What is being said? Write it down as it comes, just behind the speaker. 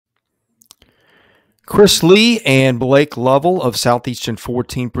Chris Lee and Blake Lovell of Southeastern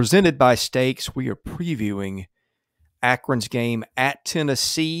 14, presented by Stakes. We are previewing Akron's game at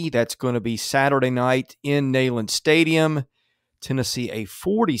Tennessee. That's going to be Saturday night in Neyland Stadium. Tennessee, a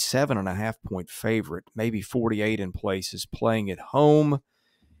 47.5-point favorite, maybe 48 in places, playing at home.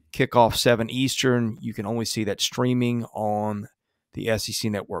 Kickoff 7 Eastern. You can only see that streaming on the SEC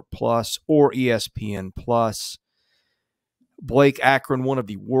Network Plus or ESPN Plus. Blake, Akron, one of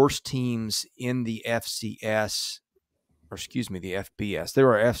the worst teams in the FCS, or excuse me, the FBS. There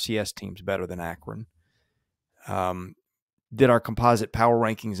are FCS teams better than Akron. Did our composite power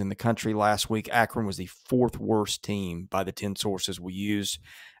rankings in the country last week. Akron was the fourth worst team by the 10 sources we used.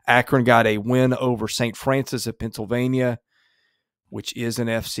 Akron got a win over St. Francis of Pennsylvania, which is an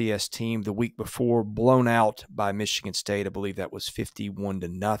FCS team. The week before, blown out by Michigan State. I believe that was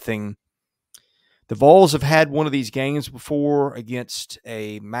 51-0. The Vols have had one of these games before against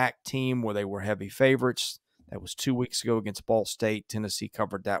a MAC team where they were heavy favorites. That was 2 weeks ago against Ball State. Tennessee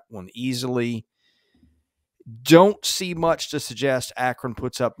covered that one easily. Don't see much to suggest Akron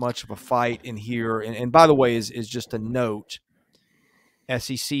puts up much of a fight in here. And by the way, is just a note,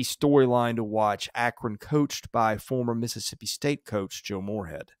 SEC storyline to watch, Akron coached by former Mississippi State coach Joe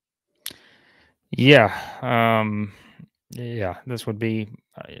Moorhead. Yeah, this would be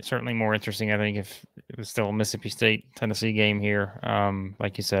certainly more interesting, I think, if it was still a Mississippi State-Tennessee game here.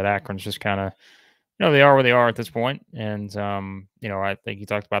 Like you said, Akron's just kind of, they are where they are at this point. And, I think you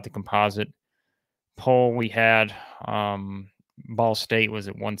talked about the composite poll we had. Ball State was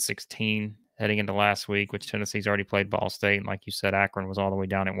at 116 heading into last week, which Tennessee's already played Ball State. And like you said, Akron was all the way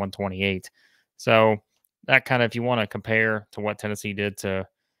down at 128. So that kind of, if you want to compare to what Tennessee did to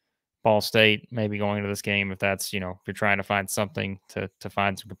Ball State, maybe going into this game, if that's, if you're trying to find something to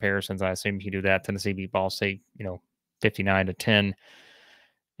find some comparisons, I assume you can do that. Tennessee beat Ball State, 59-10.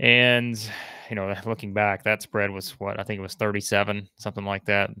 And, looking back, that spread was what? I think it was 37, something like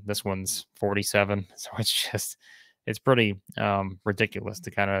that. This one's 47. So it's pretty ridiculous to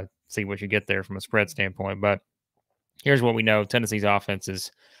kind of see what you get there from a spread standpoint. But here's what we know. Tennessee's offense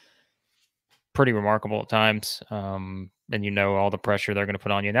is pretty remarkable at times. And all the pressure they're going to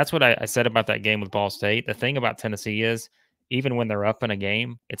put on you. And that's what I said about that game with Ball State. The thing about Tennessee is, even when they're up in a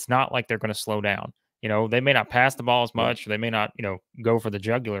game, it's not like they're going to slow down. They may not pass the ball as much, or they may not, go for the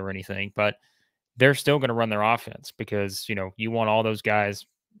jugular or anything, but they're still going to run their offense because, you want all those guys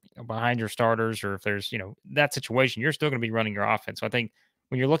behind your starters, or if there's, that situation, you're still going to be running your offense. So I think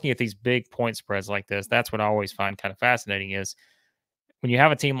when you're looking at these big point spreads like this, that's what I always find kind of fascinating is, when you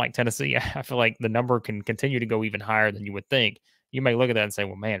have a team like Tennessee, I feel like the number can continue to go even higher than you would think. You may look at that and say,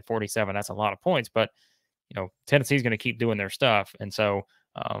 well, man, 47, that's a lot of points. But, Tennessee's going to keep doing their stuff. And so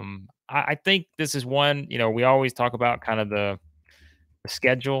I think this is one, we always talk about kind of the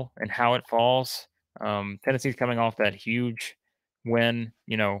schedule and how it falls. Tennessee's coming off that huge win,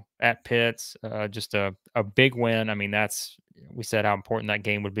 at Pitts, just a big win. I mean, we said how important that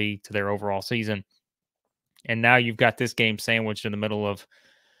game would be to their overall season. And now you've got this game sandwiched in the middle of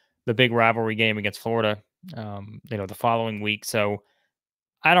the big rivalry game against Florida, the following week. So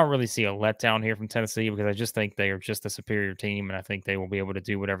I don't really see a letdown here from Tennessee because I just think they are just a superior team, and I think they will be able to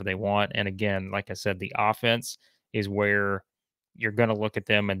do whatever they want. And again, like I said, the offense is where you're going to look at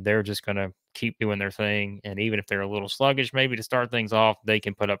them, and they're just going to keep doing their thing. And even if they're a little sluggish, maybe to start things off, they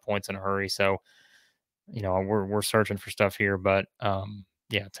can put up points in a hurry. So, we're searching for stuff here, but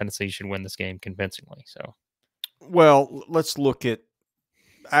yeah, Tennessee should win this game convincingly. So. Well, let's look at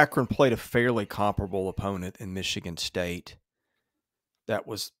Akron played a fairly comparable opponent in Michigan State. That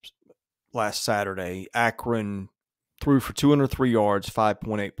was last Saturday. Akron threw for 203 yards,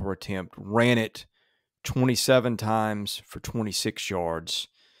 5.8 per attempt, ran it 27 times for 26 yards.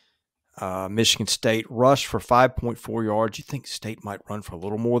 Michigan State rushed for 5.4 yards. You think State might run for a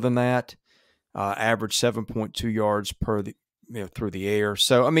little more than that. Average 7.2 yards through the air.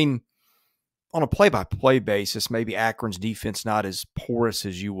 So, I mean, on a play-by-play basis, maybe Akron's defense not as porous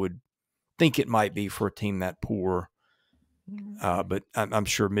as you would think it might be for a team that poor. But I'm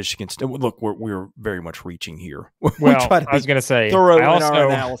sure Michigan State. Look, we're very much reaching here. Well, I was going to say thorough in our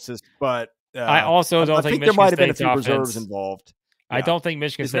analysis, but I also don't think there might have been a State's few offense, reserves involved. Yeah. I don't think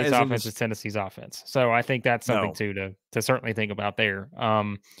Michigan State's offense is Tennessee's offense, so I think that's something to certainly think about there.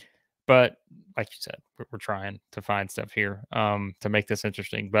 But like you said, we're trying to find stuff here to make this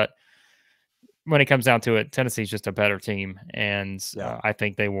interesting, but. When it comes down to it, Tennessee's just a better team, and I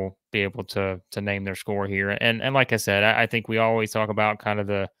think they will be able to name their score here. And like I said, I think we always talk about kind of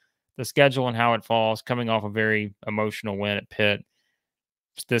the schedule and how it falls, coming off a very emotional win at Pitt.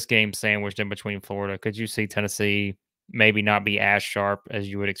 This game sandwiched in between Florida. Could you see Tennessee maybe not be as sharp as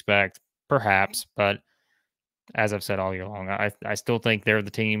you would expect, perhaps, but as I've said all year long, I still think they're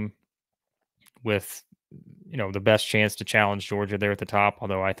the team with the best chance to challenge Georgia there at the top.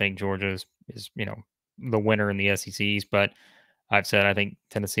 Although I think Georgia is the winner in the SECs, but I've said I think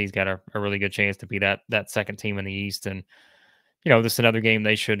Tennessee's got a really good chance to be that second team in the East, and this is another game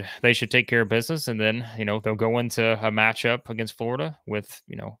they should take care of business, and then they'll go into a matchup against Florida with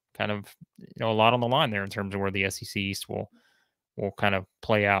kind of a lot on the line there in terms of where the SEC East will kind of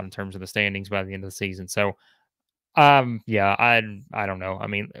play out in terms of the standings by the end of the season. So yeah, I don't know. I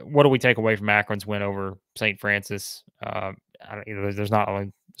mean, what do we take away from Akron's win over St. Francis? There's not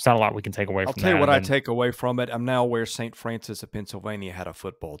a lot we can take away I'll from tell you that. what I take away from it. I'm now aware St. Francis of Pennsylvania had a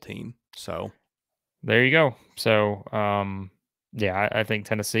football team. So there you go. So yeah, I think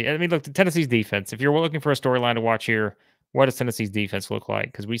Tennessee. I mean, look, Tennessee's defense. If you're looking for a storyline to watch here, what does Tennessee's defense look like?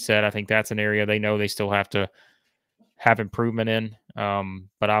 Because we said I think that's an area they know they still have to have improvement in.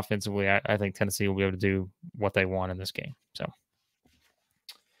 But offensively, I think Tennessee will be able to do what they want in this game. So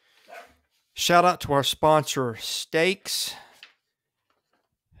shout out to our sponsor, Steaks.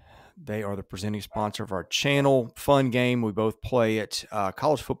 They are the presenting sponsor of our channel. Fun game. We both play it.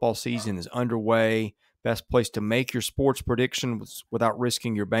 College football season is underway. Best place to make your sports predictions without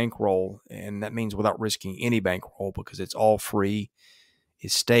risking your bankroll. And that means without risking any bankroll because it's all free.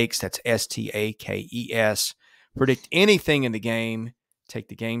 Is Stakes. That's STAKES. Predict anything in the game. Take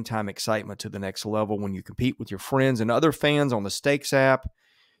the game time excitement to the next level when you compete with your friends and other fans on the Stakes app.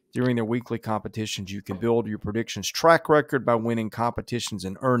 During their weekly competitions, you can build your predictions track record by winning competitions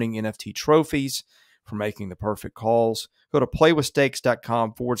and earning NFT trophies for making the perfect calls. Go to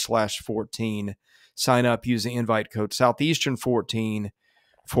playwithstakes.com/14. Sign up, use the invite code Southeastern14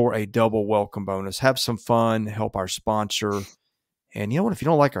 for a double welcome bonus. Have some fun, help our sponsor. And you know what? If you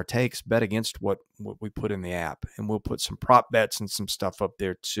don't like our takes, bet against what we put in the app. And we'll put some prop bets and some stuff up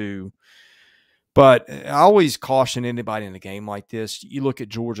there too. But I always caution anybody in a game like this. You look at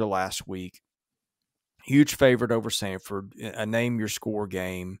Georgia last week, huge favorite over Samford, a name your score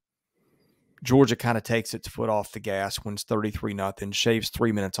game. Georgia kind of takes its foot off the gas, wins 33-0, shaves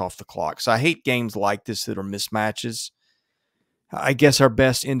 3 minutes off the clock. So I hate games like this that are mismatches. I guess our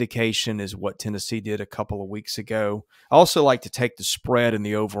best indication is what Tennessee did a couple of weeks ago. I also like to take the spread and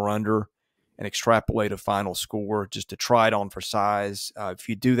the over-under and extrapolate a final score just to try it on for size. If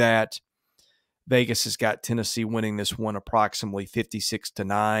you do that, Vegas has got Tennessee winning this one approximately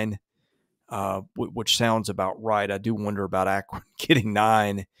 56-9, which sounds about right. I do wonder about Akron getting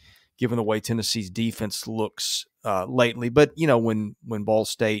 9, given the way Tennessee's defense looks lately. But, when Ball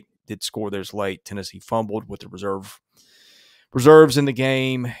State did score theirs late, Tennessee fumbled with the reserves in the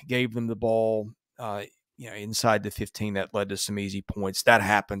game, gave them the ball inside the 15. That led to some easy points. That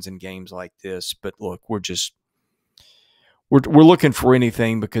happens in games like this. But, look, we're looking for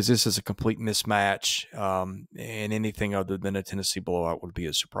anything because this is a complete mismatch, and anything other than a Tennessee blowout would be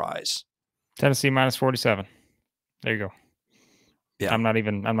a surprise. Tennessee -47. There you go. Yeah. I'm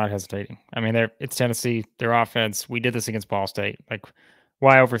not hesitating. I mean, it's Tennessee, their offense. We did this against Ball State. Like,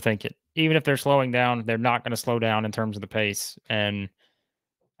 why overthink it? Even if they're slowing down, they're not going to slow down in terms of the pace. And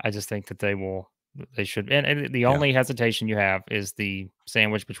I just think that they should. And the only hesitation you have is the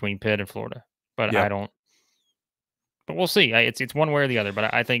sandwich between Pitt and Florida. But I don't. But we'll see. It's one way or the other.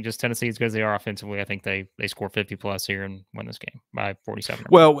 But I think just Tennessee, as good as they are offensively, I think they score 50 plus here and win this game by 47.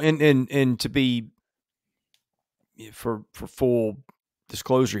 Well, and to be for full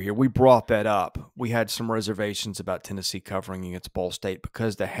disclosure here, we brought that up. We had some reservations about Tennessee covering against Ball State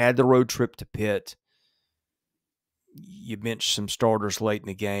because they had the road trip to Pitt. You benched some starters late in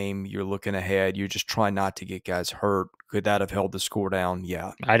the game. You're looking ahead. You're just trying not to get guys hurt. Could that have held the score down?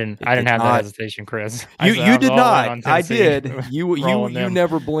 Yeah. I didn't have that hesitation, Chris. You did not. I did. You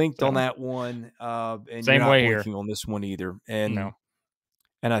never blinked on that one. And same you're not way blinking here on this one either. And no.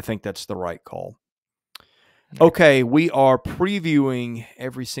 And I think that's the right call. Okay, we are previewing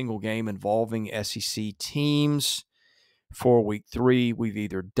every single game involving SEC teams for week 3. We've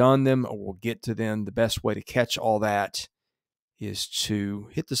either done them or we'll get to them. The best way to catch all that is to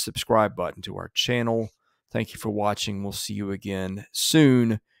hit the subscribe button to our channel. Thank you for watching. We'll see you again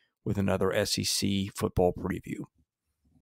soon with another SEC football preview.